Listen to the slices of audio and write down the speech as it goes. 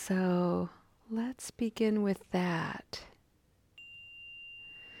So let's begin with that.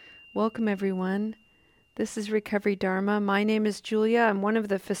 Welcome, everyone. This is Recovery Dharma. My name is Julia. I'm one of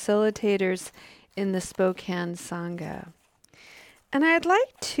the facilitators in the Spokane Sangha. And I'd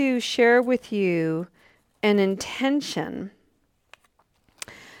like to share with you an intention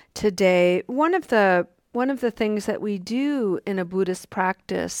today. One of the things that we do in a Buddhist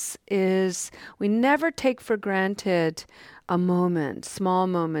practice is we never take for granted a moment, small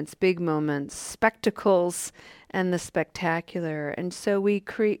moments, big moments, spectacles, and the spectacular. And so we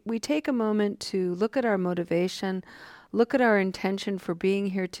take a moment to look at our motivation, look at our intention for being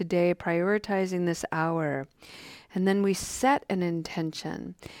here today, prioritizing this hour. And then we set an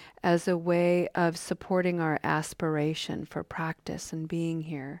intention as a way of supporting our aspiration for practice and being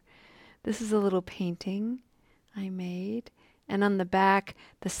here. This is a little painting I made. And on the back,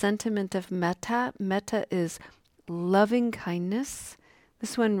 the sentiment of metta. Metta is loving kindness.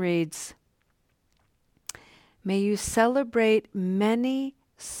 This one reads, "May you celebrate many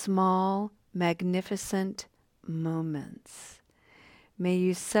small, magnificent moments. May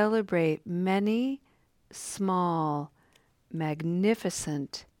you celebrate many small,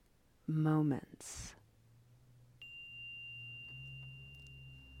 magnificent moments."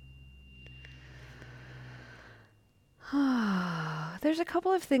 There's a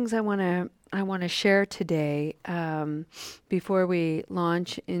couple of things I want to share today before we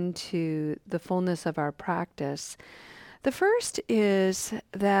launch into the fullness of our practice. The first is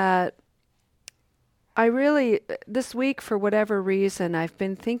that this week, for whatever reason, I've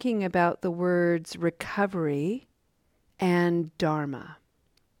been thinking about the words recovery and Dharma.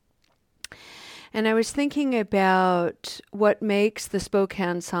 And I was thinking about what makes the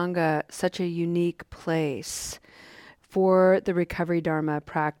Spokane Sangha such a unique place for the Recovery Dharma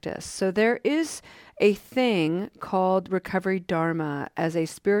practice. So there is a thing called Recovery Dharma as a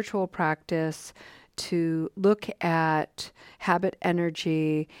spiritual practice to look at habit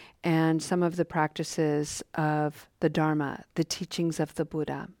energy and some of the practices of the Dharma, the teachings of the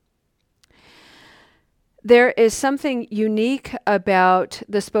Buddha. There is something unique about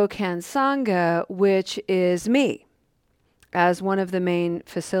the Spokane Sangha, which is me as one of the main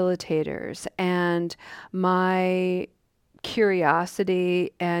facilitators, and my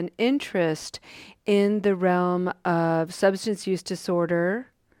curiosity and interest in the realm of substance use disorder,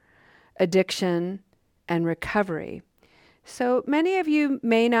 addiction, and recovery. So many of you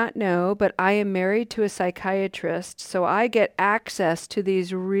may not know, but I am married to a psychiatrist, so I get access to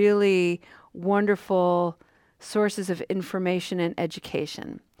these really wonderful sources of information and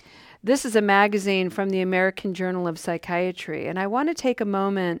education. This is a magazine from the American Journal of Psychiatry, and I want to take a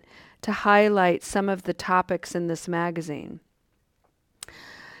moment to highlight some of the topics in this magazine.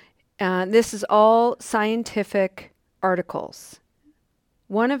 This is all scientific articles.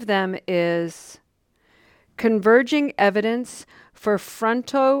 One of them is Converging Evidence for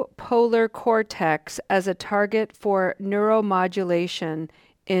Frontopolar Cortex as a Target for Neuromodulation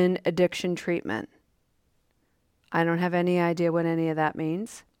in Addiction Treatment. I don't have any idea what any of that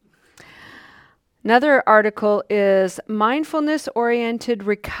means. Another article is Mindfulness-Oriented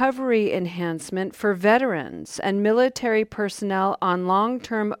Recovery Enhancement for Veterans and Military Personnel on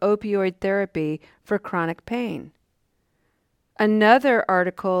Long-Term Opioid Therapy for Chronic Pain. Another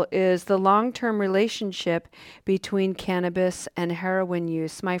article is The Long-Term Relationship Between Cannabis and Heroin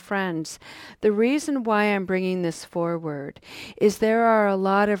Use. My friends, the reason why I'm bringing this forward is there are a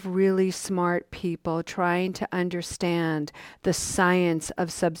lot of really smart people trying to understand the science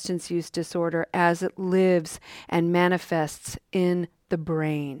of substance use disorder as it lives and manifests in the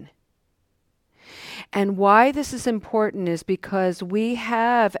brain. And why this is important is because we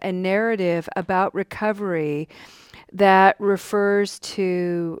have a narrative about recovery that refers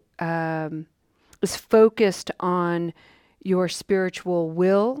to, is focused on your spiritual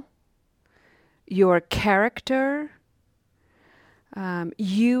will, your character,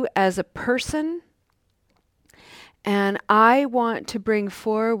 you as a person. And I want to bring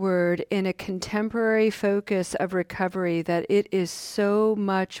forward in a contemporary focus of recovery that it is so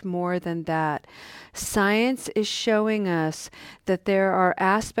much more than that. Science is showing us that there are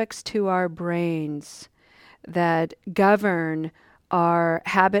aspects to our brains that govern our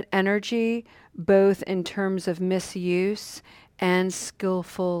habit energy, both in terms of misuse and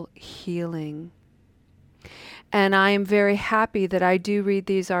skillful healing. And I am very happy that I do read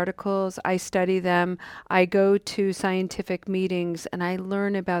these articles, I study them, I go to scientific meetings, and I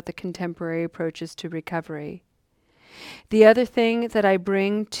learn about the contemporary approaches to recovery. The other thing that I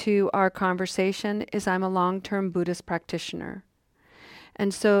bring to our conversation is I'm a long-term Buddhist practitioner.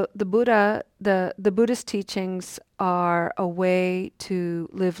 And so the Buddha, the Buddhist teachings are a way to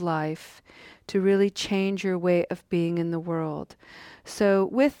live life, to really change your way of being in the world. So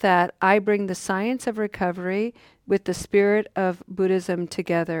with that, I bring the science of recovery with the spirit of Buddhism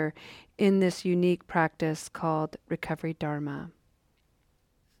together in this unique practice called Recovery Dharma.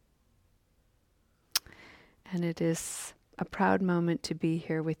 And it is a proud moment to be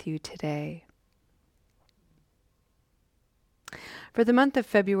here with you today. For the month of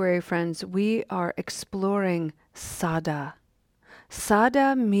February, friends, we are exploring Sada.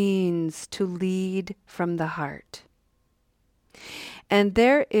 Sada means to lead from the heart. And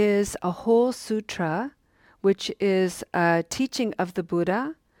there is a whole sutra, which is a teaching of the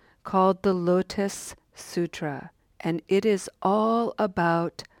Buddha called the Lotus Sutra. And it is all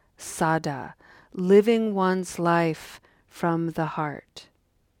about Sada, living one's life from the heart.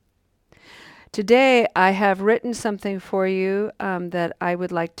 Today, I have written something for you that I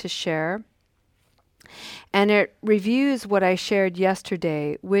would like to share. And it reviews what I shared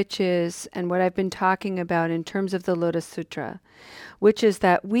yesterday, which is, and what I've been talking about in terms of the Lotus Sutra, which is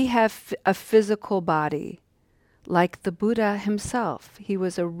that we have a physical body, like the Buddha himself. He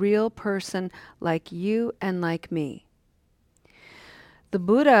was a real person like you and like me. The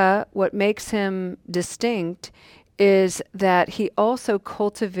Buddha, what makes him distinct is that he also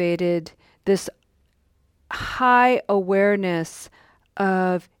cultivated this high awareness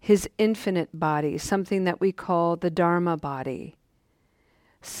of his infinite body, something that we call the Dharma body.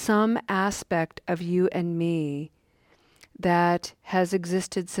 Some aspect of you and me that has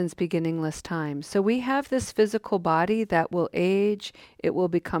existed since beginningless time. So we have this physical body that will age, it will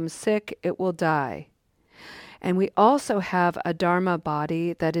become sick, it will die. And we also have a Dharma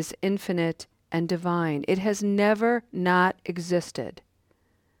body that is infinite and divine. It has never not existed.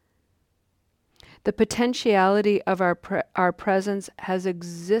 The potentiality of our presence has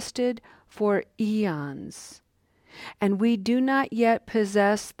existed for eons. And we do not yet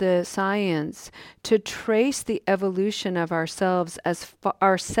possess the science to trace the evolution of ourselves as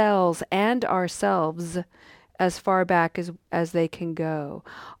ourselves as far back as they can go.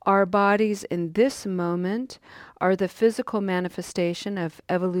 Our bodies in this moment are the physical manifestation of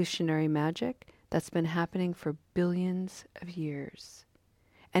evolutionary magic that's been happening for billions of years.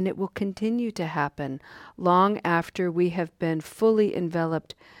 And it will continue to happen long after we have been fully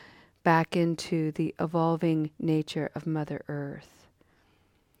enveloped back into the evolving nature of Mother Earth.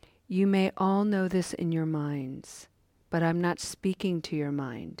 You may all know this in your minds, but I'm not speaking to your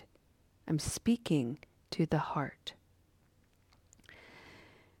mind. I'm speaking to the heart.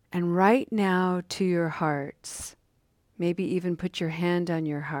 And right now to your hearts, maybe even put your hand on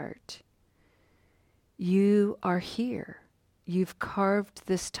your heart. You are here. You've carved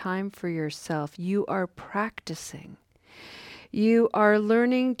this time for yourself. You are practicing. You are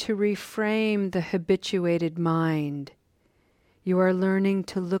learning to reframe the habituated mind. You are learning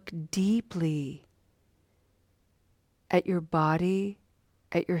to look deeply at your body,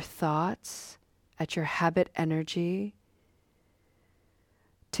 at your thoughts, at your habit energy.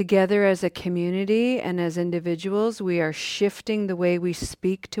 Together as a community and as individuals, we are shifting the way we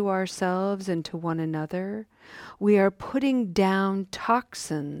speak to ourselves and to one another. We are putting down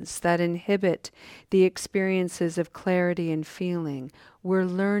toxins that inhibit the experiences of clarity and feeling. We're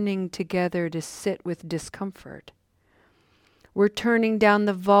learning together to sit with discomfort. We're turning down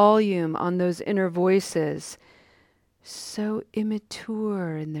the volume on those inner voices, so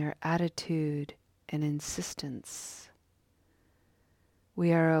immature in their attitude and insistence.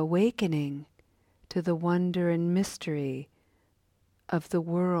 We are awakening to the wonder and mystery of the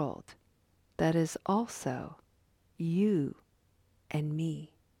world that is also you and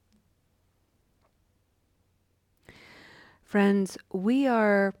me. Friends, we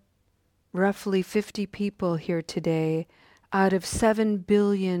are roughly 50 people here today out of 7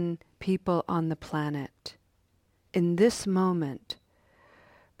 billion people on the planet. In this moment,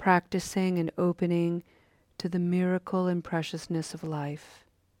 practicing and opening to the miracle and preciousness of life.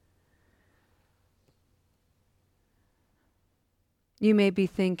 You may be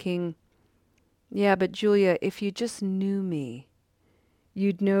thinking, yeah, but Julia, if you just knew me,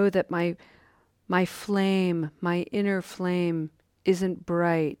 you'd know that my flame, my inner flame, isn't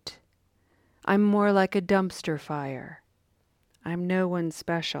bright. I'm more like a dumpster fire. I'm no one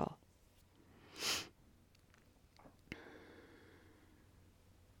special.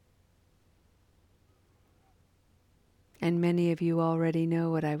 And many of you already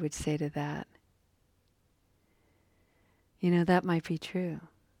know what I would say to that. You know, that might be true.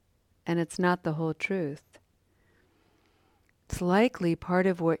 And it's not the whole truth. It's likely part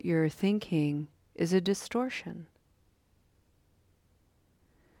of what you're thinking is a distortion.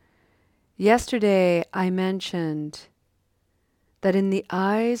 Yesterday I mentioned that in the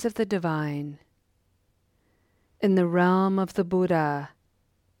eyes of the divine, in the realm of the Buddha,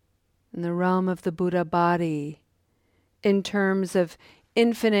 in the realm of the Buddha body, in terms of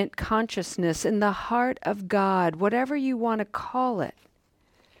infinite consciousness, in the heart of God, whatever you want to call it,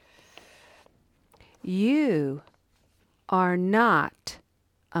 you are not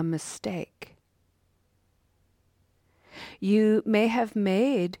a mistake. You may have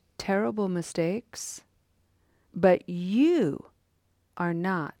made terrible mistakes, but you are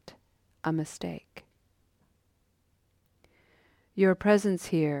not a mistake. Your presence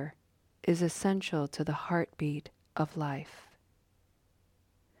here is essential to the heartbeat of life.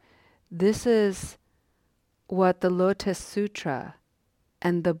 This is what the Lotus Sutra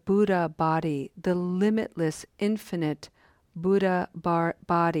and the Buddha body, the limitless, infinite Buddha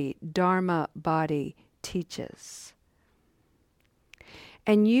body, Dharma body, teaches.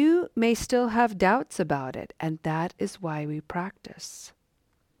 And you may still have doubts about it, and that is why we practice.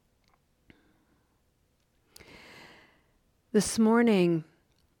 This morning,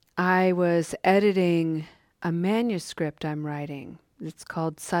 I was editing a manuscript I'm writing. It's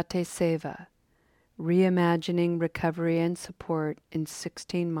called Sate Seva, Reimagining Recovery and Support in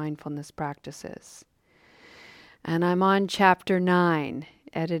 16 Mindfulness Practices. And I'm on chapter 9,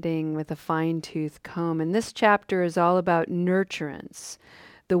 editing with a fine-tooth comb. And this chapter is all about nurturance.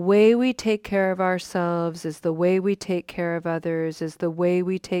 The way we take care of ourselves is the way we take care of others, is the way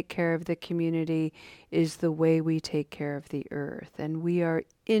we take care of the community, is the way we take care of the earth. And we are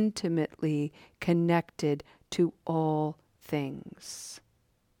intimately connected to all things.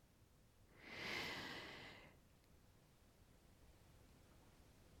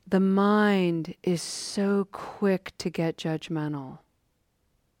 The mind is so quick to get judgmental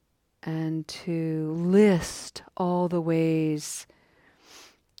and to list all the ways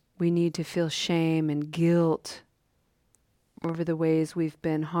we need to feel shame and guilt over the ways we've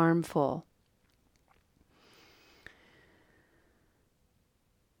been harmful.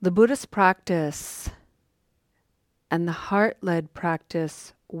 The Buddhist practice and the heart-led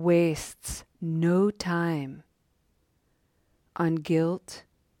practice wastes no time on guilt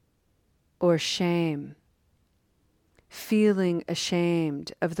or shame, feeling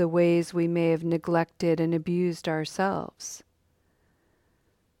ashamed of the ways we may have neglected and abused ourselves.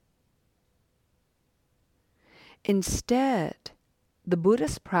 Instead, the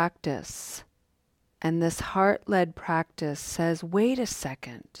Buddhist practice and this heart-led practice says, wait a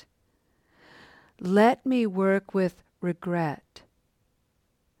second, let me work with regret.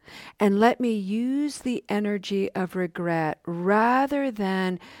 And let me use the energy of regret rather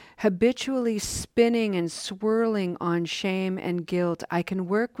than habitually spinning and swirling on shame and guilt. I can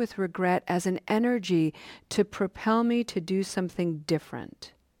work with regret as an energy to propel me to do something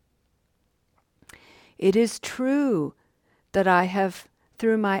different. It is true that I have,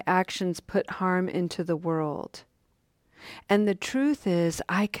 through my actions, put harm into the world. And the truth is,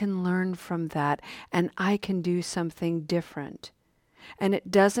 I can learn from that and I can do something different. And it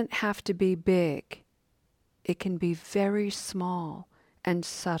doesn't have to be big. It can be very small and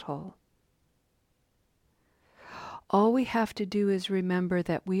subtle. All we have to do is remember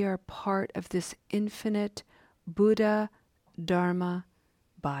that we are part of this infinite Buddha Dharma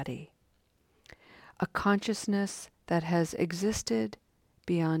body, a consciousness that has existed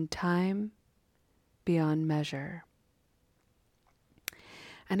beyond time, beyond measure.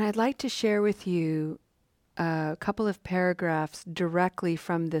 And I'd like to share with you a couple of paragraphs directly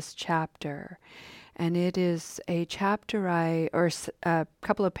from this chapter. And it is a chapter a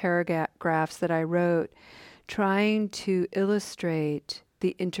couple of paragraphs that I wrote trying to illustrate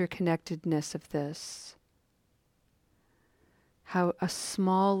the interconnectedness of this. How a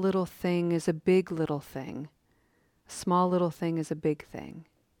small little thing is a big little thing. A small little thing is a big thing.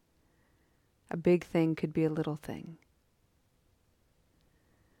 A big thing could be a little thing.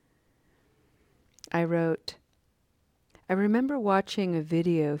 I wrote, I remember watching a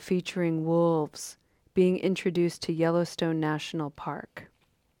video featuring wolves being introduced to Yellowstone National Park.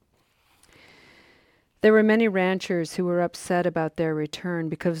 There were many ranchers who were upset about their return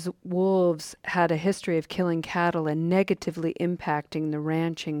because wolves had a history of killing cattle and negatively impacting the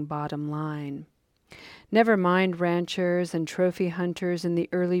ranching bottom line. Never mind ranchers and trophy hunters in the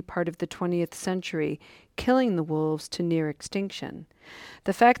early part of the 20th century killing the wolves to near extinction.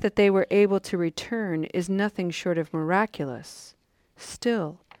 The fact that they were able to return is nothing short of miraculous.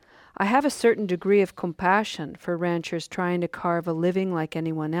 Still, I have a certain degree of compassion for ranchers trying to carve a living like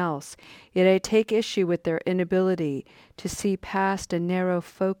anyone else, yet I take issue with their inability to see past a narrow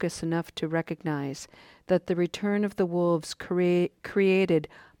focus enough to recognize that the return of the wolves created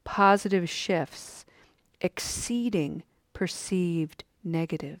positive shifts exceeding perceived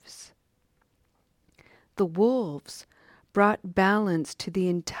negatives. The wolves brought balance to the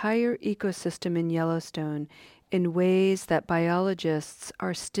entire ecosystem in Yellowstone in ways that biologists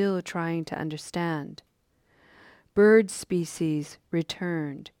are still trying to understand. Bird species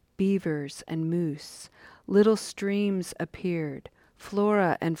returned, beavers and moose. Little streams appeared.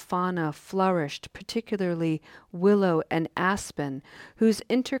 Flora and fauna flourished, particularly willow and aspen, whose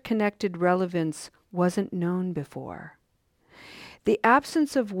interconnected relevance wasn't known before. The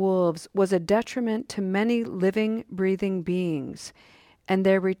absence of wolves was a detriment to many living, breathing beings, and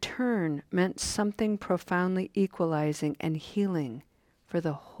their return meant something profoundly equalizing and healing for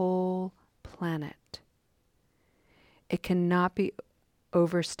the whole planet. It cannot be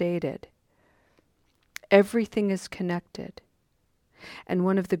overstated. Everything is connected. And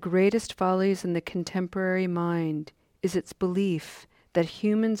one of the greatest follies in the contemporary mind is its belief that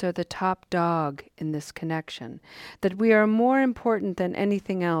humans are the top dog in this connection, that we are more important than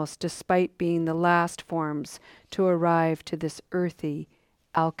anything else despite being the last forms to arrive to this earthy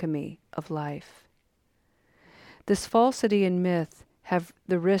alchemy of life. This falsity and myth have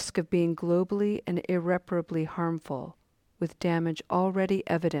the risk of being globally and irreparably harmful, with damage already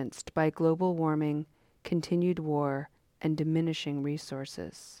evidenced by global warming, continued war, and diminishing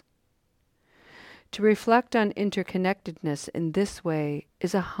resources. To reflect on interconnectedness in this way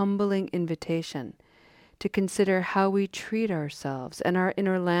is a humbling invitation to consider how we treat ourselves and our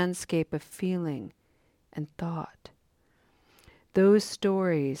inner landscape of feeling and thought. Those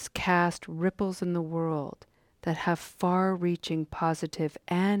stories cast ripples in the world that have far-reaching positive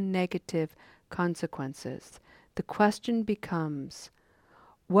and negative consequences. The question becomes,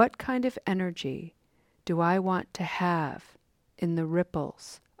 what kind of energy do I want to have in the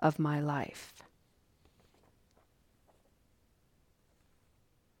ripples of my life?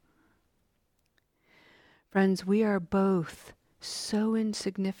 Friends, we are both so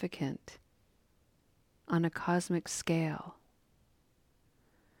insignificant on a cosmic scale,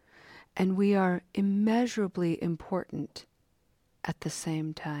 and we are immeasurably important at the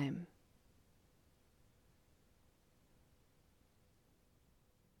same time.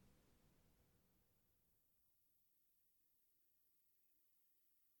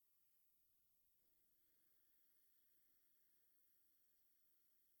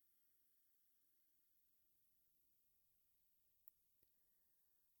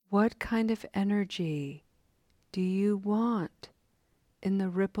 What kind of energy do you want in the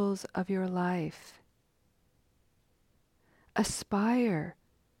ripples of your life? Aspire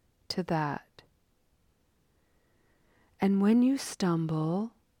to that. And when you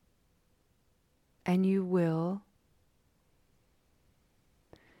stumble, and you will,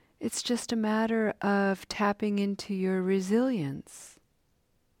 it's just a matter of tapping into your resilience.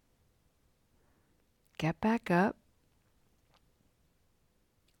 Get back up.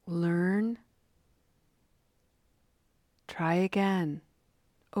 Learn. Try again.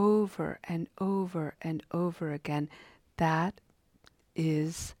 Over and over and over again. That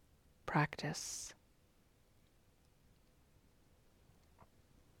is practice.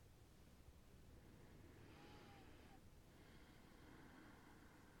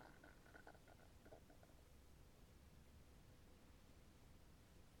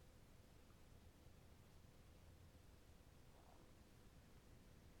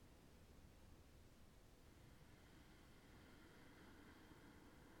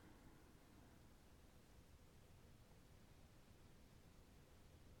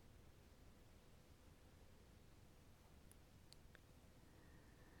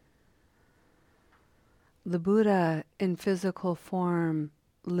 The Buddha in physical form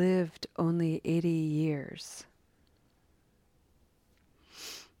lived only 80 years.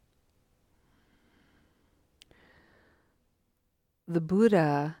 The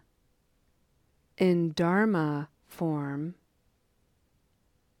Buddha in Dharma form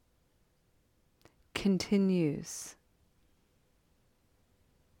continues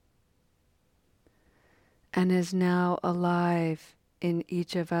and is now alive in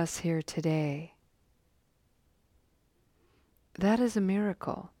each of us here today. That is a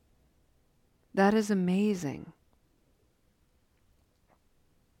miracle. That is amazing.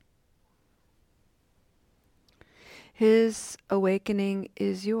 His awakening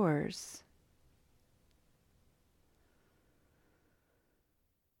is yours.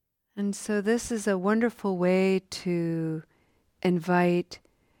 And so this is a wonderful way to invite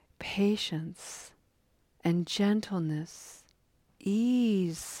patience and gentleness,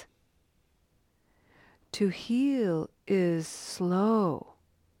 ease. To heal is slow.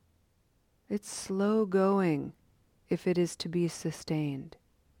 It's slow going if it is to be sustained.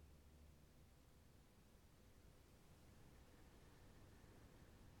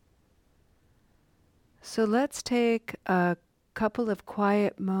 So let's take a couple of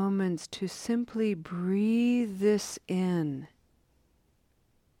quiet moments to simply breathe this in.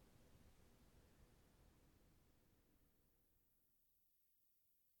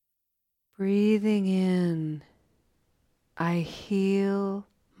 Breathing in, I heal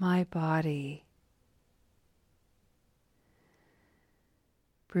my body.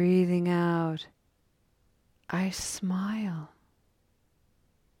 Breathing out, I smile.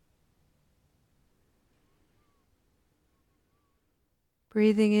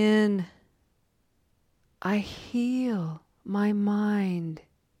 Breathing in, I heal my mind.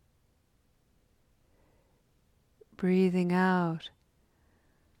 Breathing out,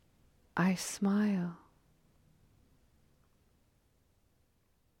 I smile.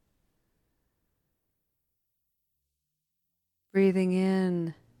 Breathing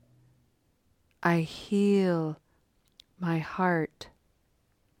in, I heal my heart.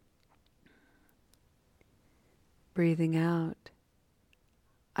 Breathing out,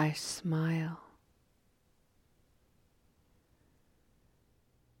 I smile.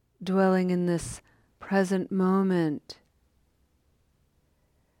 Dwelling in this present moment,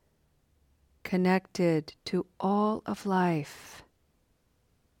 connected to all of life.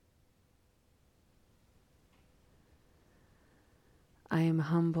 I am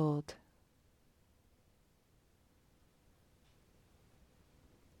humbled.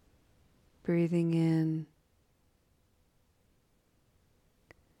 Breathing in,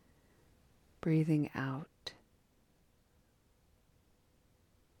 breathing out.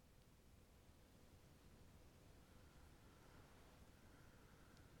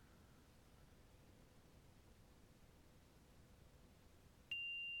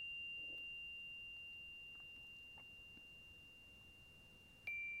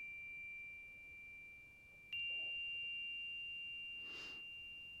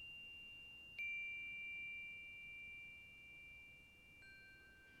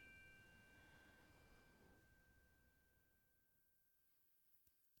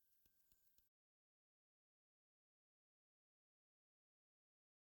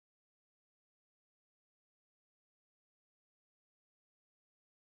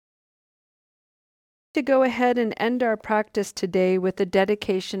 To go ahead and end our practice today with a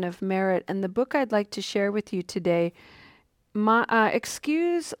dedication of merit. And the book I'd like to share with you today,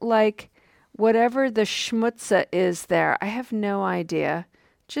 excuse like whatever the schmutza is there. I have no idea.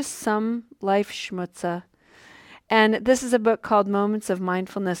 Just some life schmutza. And this is a book called Moments of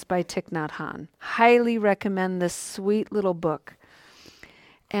Mindfulness by Thich Nhat Hanh. Highly recommend this sweet little book.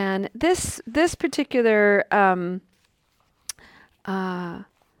 And this particular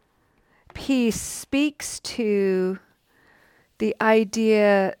piece speaks to the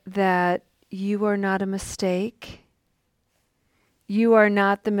idea that you are not a mistake. You are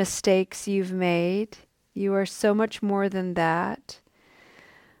not the mistakes you've made. You are so much more than that.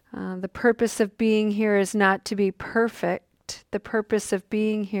 The purpose of being here is not to be perfect. The purpose of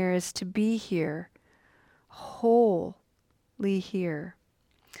being here is to be here, wholly here.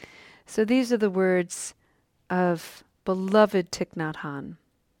 So these are the words of beloved Thich Nhat Hanh.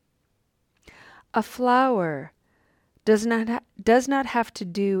 A flower does not have to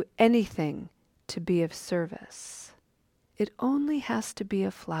do anything to be of service. It only has to be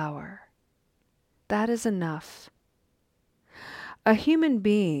a flower. That is enough. A human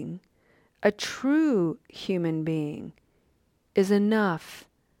being, a true human being, is enough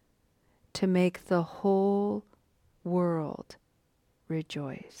to make the whole world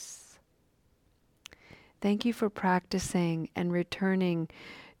rejoice. Thank you for practicing and returning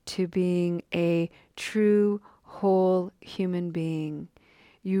to being a true, whole human being.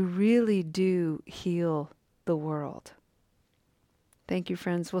 You really do heal the world. Thank you,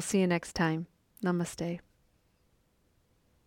 friends. We'll see you next time. Namaste.